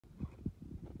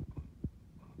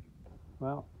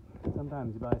Well,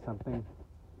 sometimes you buy something,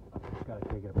 you've got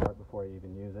to take it apart before you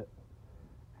even use it.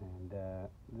 And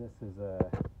this is a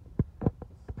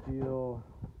Stihl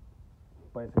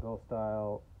bicycle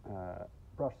style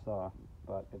brush saw,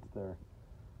 but it's their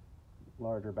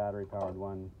larger battery powered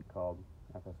one called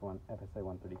FSA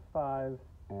 135,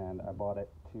 and I bought it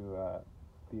to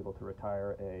be able to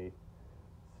retire a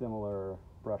similar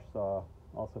brush saw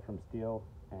also from Stihl,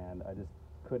 and I just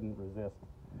couldn't resist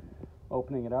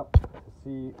opening it up to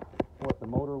see what the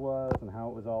motor was and how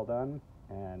it was all done.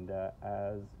 And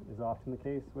as is often the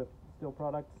case with Stihl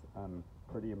products, I'm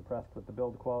pretty impressed with the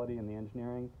build quality and the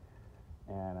engineering,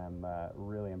 and I'm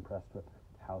really impressed with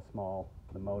how small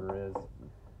the motor is.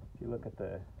 If you look at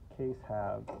the case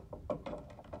halves,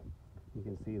 you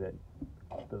can see that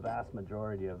the vast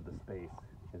majority of the space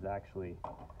is actually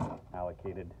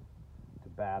allocated to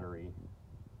battery,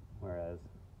 whereas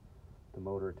the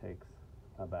motor takes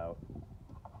about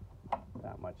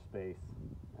that much space,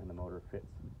 and the motor fits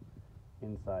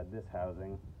inside this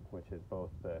housing, which is both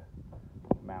the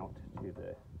mount to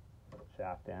the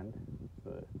shaft end,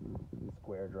 the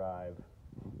square drive,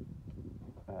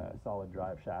 solid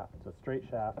drive shaft. So straight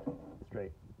shaft,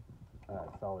 straight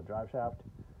solid drive shaft,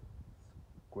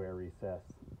 square recess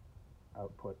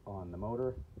output on the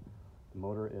motor. The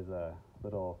motor is a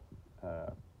little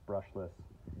brushless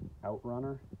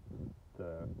outrunner.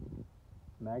 The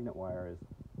magnet wire is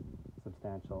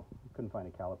substantial. Couldn't find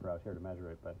a caliper out here to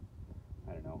measure it, but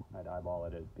I don't know, I'd eyeball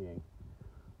it as being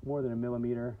more than 1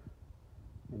 millimeter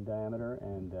in diameter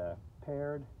and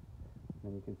paired.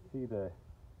 And you can see the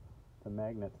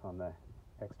magnets on the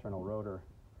external rotor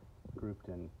grouped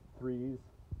in threes,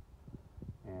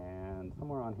 and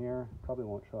somewhere on here, probably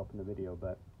won't show up in the video,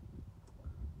 but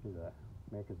there's a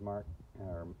maker's mark,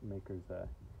 or maker's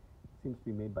seems to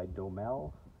be made by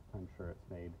Domel. I'm sure it's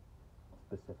made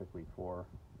specifically for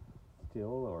Stihl,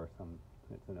 or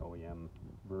it's an OEM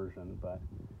version, but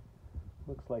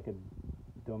looks like a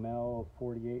Domel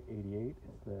 4888 is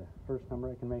the first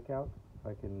number I can make out.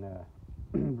 If I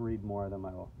can read more of them,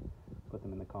 I will put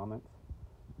them in the comments.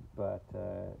 But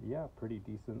yeah, pretty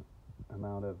decent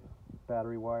amount of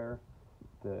battery wire.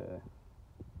 The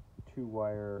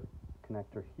 2-wire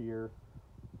connector here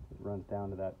runs down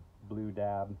to that blue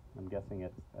dab. I'm guessing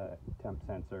it's a temp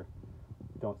sensor.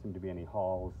 Don't seem to be any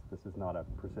halls. This is not a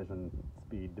precision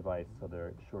speed device, so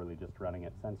they're surely just running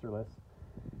it sensorless.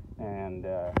 And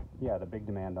yeah, the big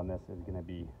demand on this is going to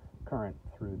be current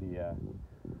through the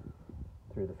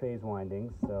phase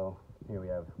windings. So here we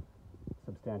have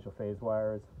substantial phase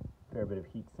wires, fair bit of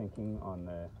heat sinking on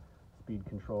the speed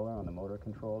controller, on the motor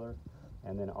controller,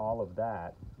 and then all of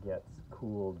that gets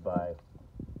cooled by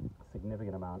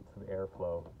significant amounts of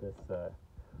airflow. This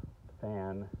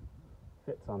fan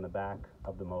fits on the back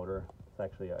of the motor. It's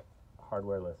actually a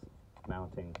hardwareless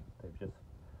mounting. They've just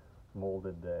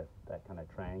molded that kind of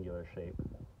triangular shape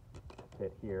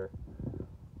fit here,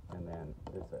 and then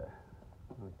there's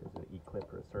an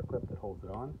E-clip or a circlip that holds it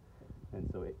on, and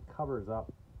so it covers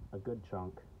up a good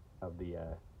chunk of the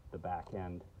back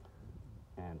end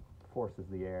and forces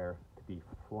the air to be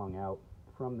flung out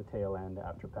from the tail end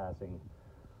after passing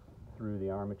through the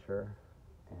armature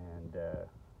and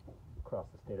across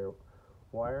the stator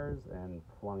wires and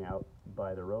flung out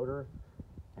by the rotor,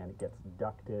 and it gets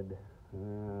ducted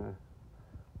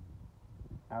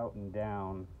out and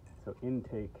down. So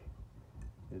intake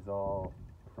is all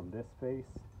from this face,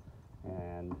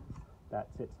 and that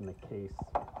sits in the case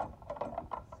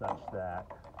such that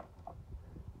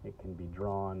it can be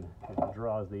drawn. It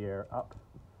draws the air up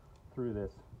through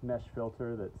this mesh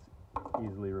filter that's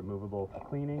easily removable for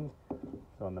cleaning.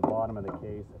 So on the bottom of the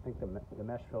case, I think the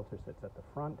mesh filter sits at the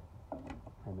front,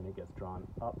 and then it gets drawn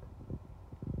up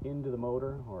into the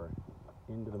motor, or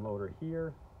into the motor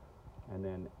here, and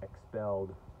then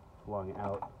expelled, flung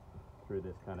out through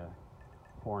this kind of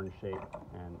horn shape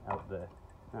and out the,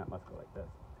 it must go like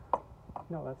this.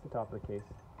 No, that's the top of the case.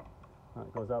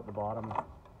 It goes out the bottom,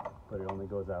 but it only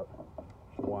goes out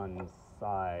one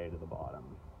side of the bottom.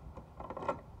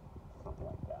 Something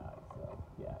like that. So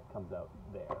yeah, it comes out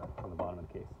there on the bottom of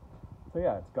the case. So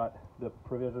yeah, it's got the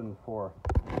provision for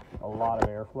a lot of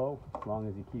airflow, as long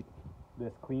as you keep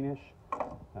this cleanish.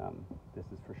 This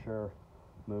is for sure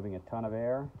moving a ton of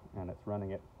air, and it's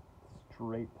running it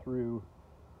straight through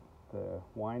the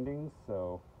windings,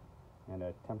 so, and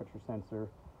a temperature sensor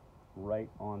right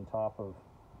on top of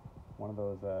one of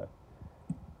those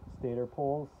stator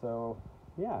poles. So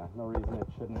yeah, no reason it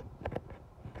shouldn't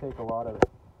take a lot of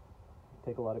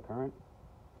current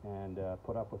and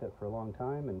put up with it for a long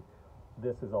time. And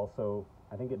this is also,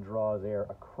 I think it draws air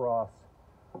across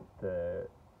the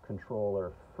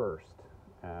controller first.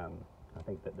 I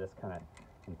think that this kind of,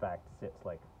 in fact, sits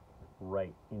like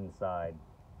right inside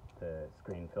the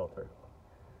screen filter.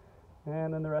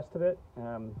 And then the rest of it,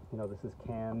 you know, this is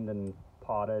canned and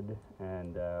potted,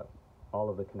 and all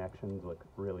of the connections look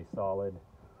really solid.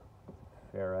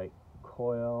 Ferrite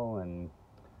coil, and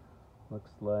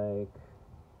looks like,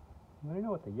 I don't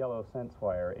know what the yellow sense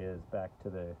wire is back to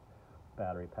the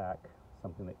battery pack,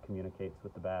 something that communicates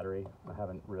with the battery. I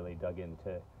haven't really dug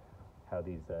into how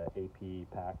these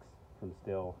AP packs from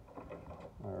Stihl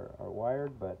are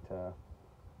wired, but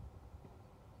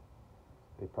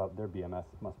their BMS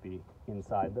must be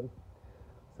inside them.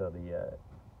 So the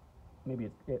maybe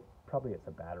probably it's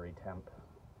a battery temp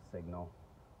signal,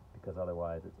 because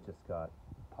otherwise it's just got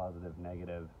positive,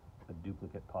 negative, a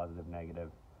duplicate positive,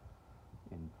 negative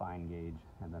in fine gauge,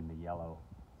 and then the yellow.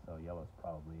 So yellow is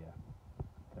probably a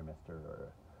thermistor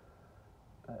or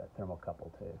a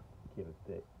thermocouple to give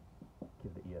the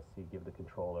ESC, give the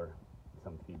controller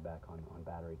some feedback on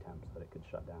battery temp, so that it could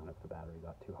shut down if the battery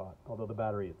got too hot. Although the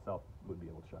battery itself would be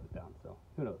able to shut it down, so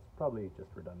who knows, probably just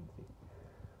redundancy.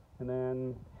 And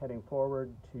then heading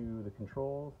forward to the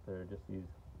controls, they're just these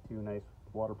two nice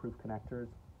waterproof connectors.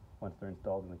 Once they're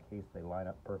installed in the case, they line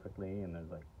up perfectly, and there's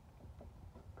like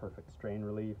perfect strain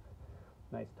relief,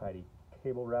 nice tidy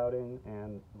cable routing,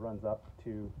 and runs up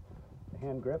to the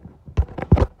hand grip,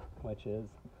 which is,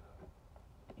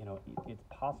 you know, it's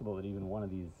possible that even one of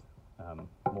these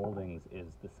moldings is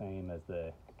the same as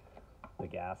the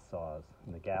gas saws.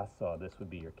 In the gas saw, this would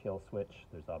be your kill switch.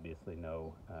 There's obviously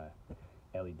no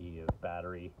LED of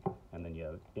battery, and then you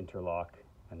have interlock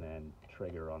and then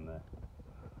trigger on the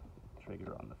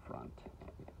front.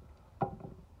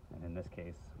 And in this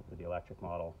case, with the electric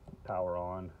model, power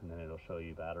on, and then it'll show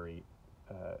you battery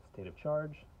state of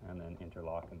charge, and then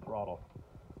interlock and throttle.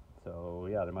 So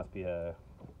yeah, there must be a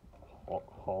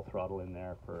hall throttle in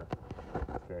there for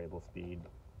variable speed,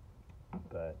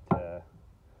 but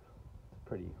it's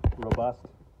pretty robust,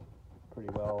 pretty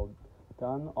well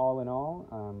done. All in all,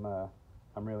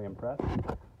 I'm really impressed.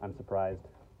 I'm surprised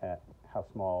at how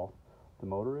small the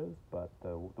motor is, but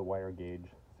the wire gauge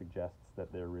suggests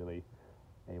that they're really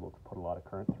able to put a lot of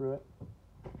current through it.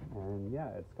 And yeah,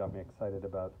 it's got me excited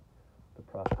about the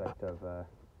prospect of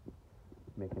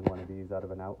making one of these out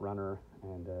of an outrunner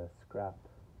and a scrap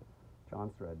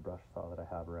John's thread brush saw that I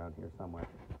have around here somewhere.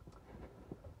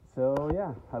 So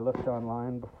yeah, I looked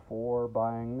online before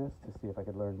buying this to see if I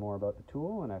could learn more about the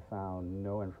tool, and I found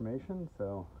no information.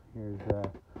 So here's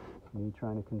me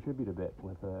trying to contribute a bit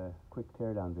with a quick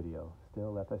teardown video.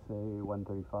 Stihl FSA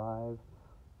 135.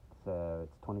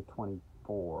 It's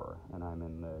 2024, and I'm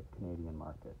in the Canadian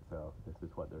market, so this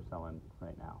is what they're selling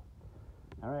right now.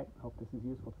 All right, hope this is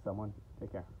useful to someone.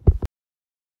 Take care.